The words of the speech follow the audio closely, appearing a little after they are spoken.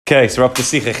Okay, so we're up to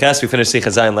Sichos. We finished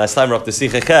Sichos Zayin last time. We're up to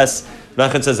Sichos.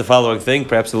 Nachman says the following thing,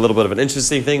 perhaps a little bit of an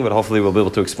interesting thing, but hopefully we'll be able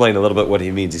to explain a little bit what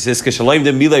he means. He says, "K'shalayim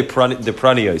de milei de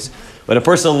pranios." When a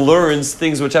person learns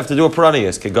things which have to do with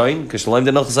pranios, k'goyin, k'shalayim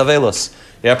de nilchos avelos.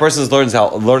 Yeah, a person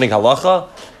learning halacha,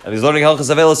 and he's learning halachas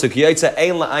avelos. So kiyaytza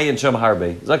ein la'ayin shem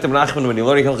harbe. It's like the Nachman when you're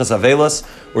learning halachas avelos,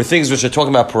 or things which are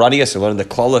talking about pranios, you're learning the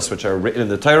klalos which are written in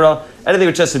the Torah, anything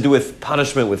which has to do with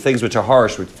punishment, with things which are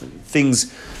harsh, with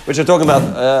things which are talking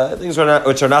about things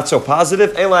which are not so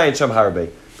positive. Ein la'ayin shem harbe.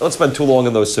 Don't spend too long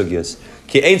in those sugyas.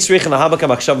 It's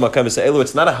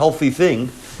not a healthy thing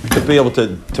to be able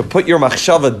to put your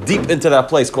machshava deep into that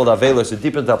place called avelos, or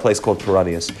deep into that place called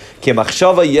piranias.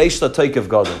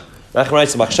 Nachman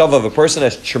writes, the machshava of a person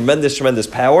has tremendous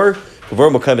power. As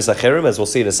we'll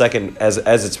see in a second, as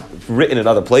it's written in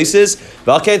other places.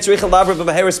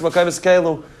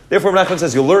 Therefore, Nachman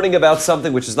says, you're learning about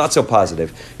something which is not so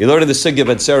positive. You're learning the sugya of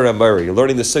Tzara and Murray. You're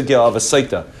learning the sugya of a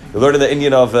saita. You're learning the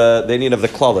Indian of the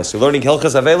klalas. You're learning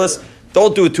hilchas avelas.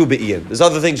 Don't do it too be'iyim. There's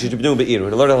other things you should be doing be'iyim.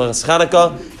 When you're learning hilchas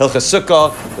Chanukah, hilchas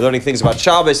Sukkah, you're learning things about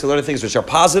Shabbos, you're learning things which are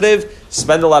positive.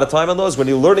 Spend a lot of time on those. When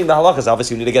you're learning the halachas,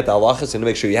 obviously you need to get the halachas, you need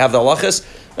to make sure you have the halachas.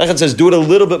 Nachman says, do it a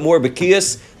little bit more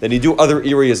be'kiyas than you do other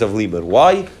areas of limud.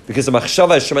 Why? Because the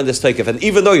machshava has tremendous takeoff. And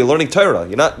even though you're learning Torah,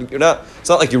 it's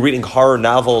not like you're reading horror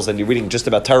novels and you're reading just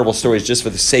about terrible stories just for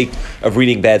the sake of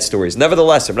reading bad stories.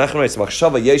 Nevertheless, if Nachman writes,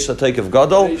 machshava yesh takeoff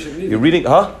gadol, you're reading,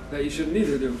 That you shouldn't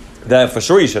either do. That for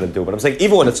sure you shouldn't do. But I'm saying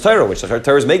even when it's Torah, which the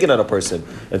Torah is making on a person,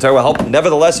 and Torah will help.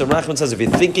 Nevertheless, Rahman says if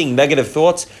you're thinking negative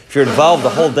thoughts, if you're involved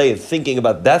the whole day in thinking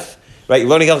about death, right? You're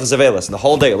learning Hilchos Avelos, and the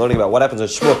whole day you're learning about what happens in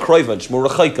Shmur Kroiva and Shmur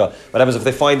Rechaika, what happens if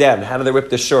they find out, and how do they rip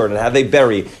the shirt, and how they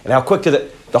bury, and how quick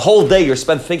the whole day you're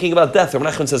spent thinking about death.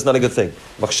 Rahman says it's not a good thing.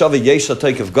 Machshava yesha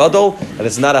takev gadol, and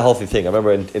it's not a healthy thing. I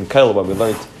remember in Kaila when we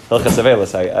learned Hilchos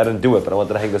Avelos, I didn't do it, but I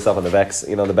wanted to hang this up on the back,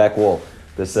 on the back wall.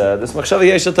 This machshava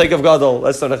yesha takev gadol.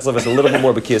 Let's start next level. It's a little bit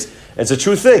more bekiyas. It's a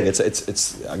true thing. It's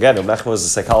again. Nachman was a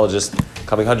psychologist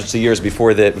coming hundreds of years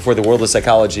before the world of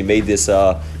psychology made these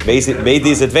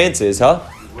advances, huh?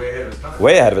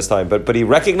 Way ahead of his time. But he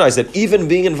recognized that even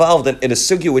being involved in a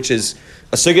sugya which is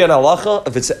a sugya and halacha,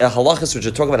 if it's a halachas which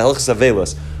are talking about halachas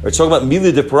avelos, or it's talking about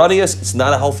mili de paranias, it's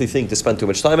not a healthy thing to spend too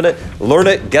much time in it. Learn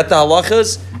it, get the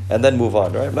halachas, and then move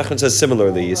on. Right? Nachman says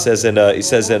similarly.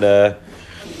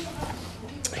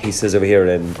 He says over here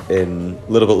in a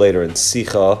little bit later in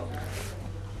Sicha,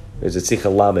 there's a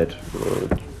Sicha Lamed,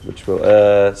 which will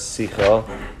Sicha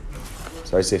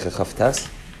Chavtas.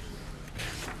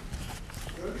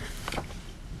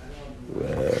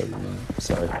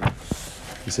 Sorry,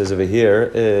 he says over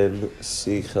here in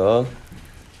Sicha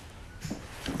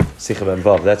Ben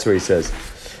Vav. That's where he says.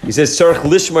 He says, "Tzarich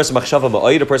lishmar machshava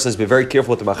ma'ayid." A person has to be very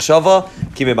careful with the machshava.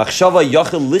 Kimi machshava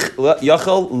yachal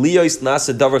liyos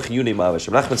nasa davar chiyuni ma'avish.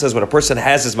 Nachman says when a person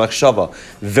has his machshava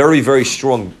very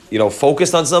strong,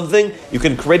 focused on something, you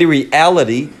can create a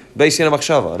reality based on a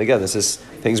machshava. And again, this is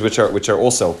things which are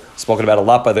also spoken about a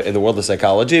lot in the world of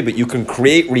psychology. But you can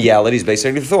create realities based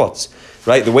on your thoughts,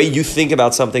 right? The way you think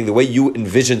about something, the way you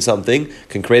envision something,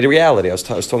 can create a reality. I was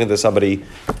talking to somebody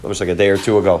almost like a day or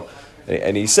two ago.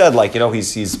 And he said,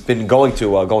 he's been going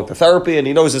to therapy, and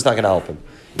he knows it's not going to help him.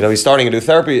 He's starting a new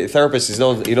therapist. He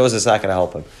knows it's not going to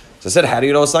help him. So I said, how do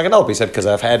you know it's not going to help? He said, because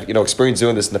I've had experience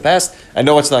doing this in the past. I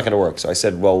know it's not going to work. So I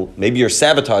said, well, maybe you're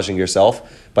sabotaging yourself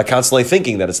by constantly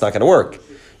thinking that it's not going to work.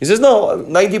 He says, no,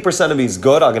 90% of me is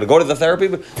good. I'm going to go to the therapy,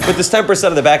 but there's 10%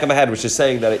 in the back of my head which is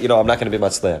saying that I'm not going to be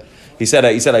matzliach. He said,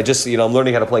 I just, I'm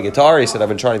learning how to play guitar. He said, I've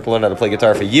been trying to learn how to play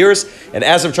guitar for years. And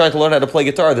as I'm trying to learn how to play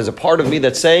guitar, there's a part of me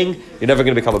that's saying, you're never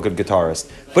going to become a good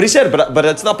guitarist. But he said, but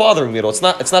it's not bothering me at all. It's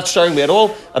not stirring me at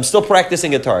all. I'm still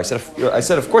practicing guitar. I said,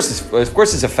 of course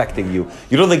it's affecting you.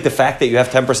 You don't think the fact that you have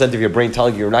 10% of your brain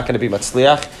telling you you're not going to be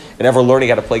matzliach and ever learning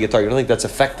how to play guitar, you don't think that's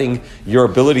affecting your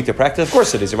ability to practice? Of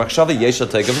course it is. Your machshava yesha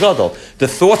takev gadol. The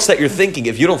thoughts that you're thinking,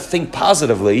 if you don't think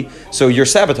positively, so you're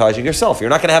sabotaging yourself.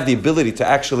 You're not going to have the ability to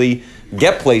actually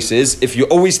get places. If you're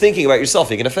always thinking about yourself,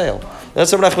 you're going to fail.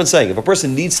 That's what Nachman's saying. If a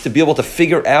person needs to be able to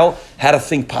figure out how to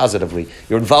think positively,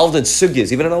 you're involved in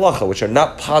sugyas, even in halacha, which are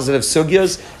not positive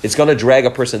sugyas, it's going to drag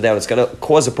a person down. It's going to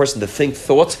cause a person to think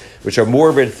thoughts which are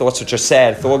morbid, thoughts which are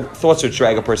sad, thoughts which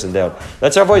drag a person down.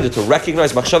 That's our avoid to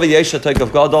recognize machshava yesha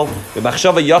takev gadol,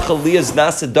 machshava yachal liyas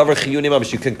nasa davar chiyuni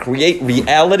mamish. You can create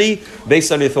reality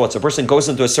based on your thoughts. A person goes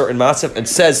into a certain matzv and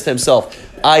says to himself,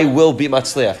 I will be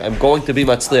matzliach. I'm going to be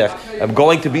matzliach. I'm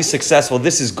going to be successful.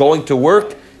 This is going to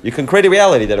work. You can create a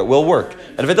reality that it will work.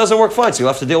 And if it doesn't work, fine. So you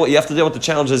have to deal with the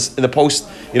challenges in the post,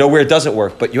 where it doesn't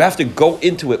work. But you have to go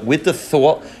into it with the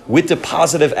thought, with the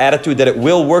positive attitude that it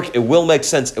will work, it will make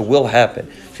sense, it will happen.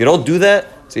 If you don't do that,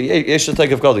 So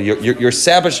you're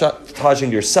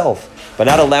sabotaging yourself by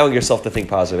not allowing yourself to think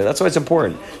positive. And that's why it's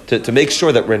important to make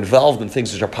sure that we're involved in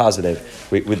things which are positive.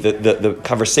 With the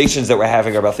conversations that we're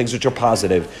having are about things which are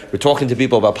positive. We're talking to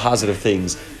people about positive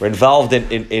things. We're involved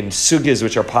in sugis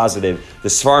which are positive. The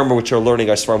svarim which are learning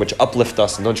are svarim which uplift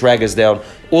us and don't drag us down.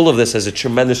 All of this has a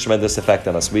tremendous effect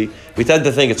on us. We tend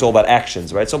to think it's all about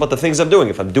actions, right? It's all about the things I'm doing.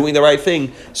 If I'm doing the right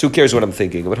thing, so who cares what I'm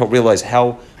thinking? We don't realize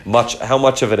how much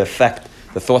of an effect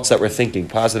the thoughts that we're thinking,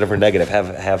 positive or negative,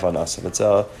 have on us. And it's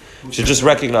we should just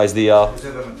recognize the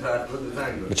Mitzrayim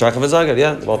V'Zagad,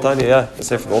 yeah, the Baltanya, yeah. Let's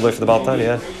say all the way from the Baltanya,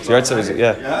 yeah. So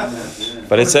yeah.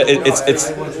 But it's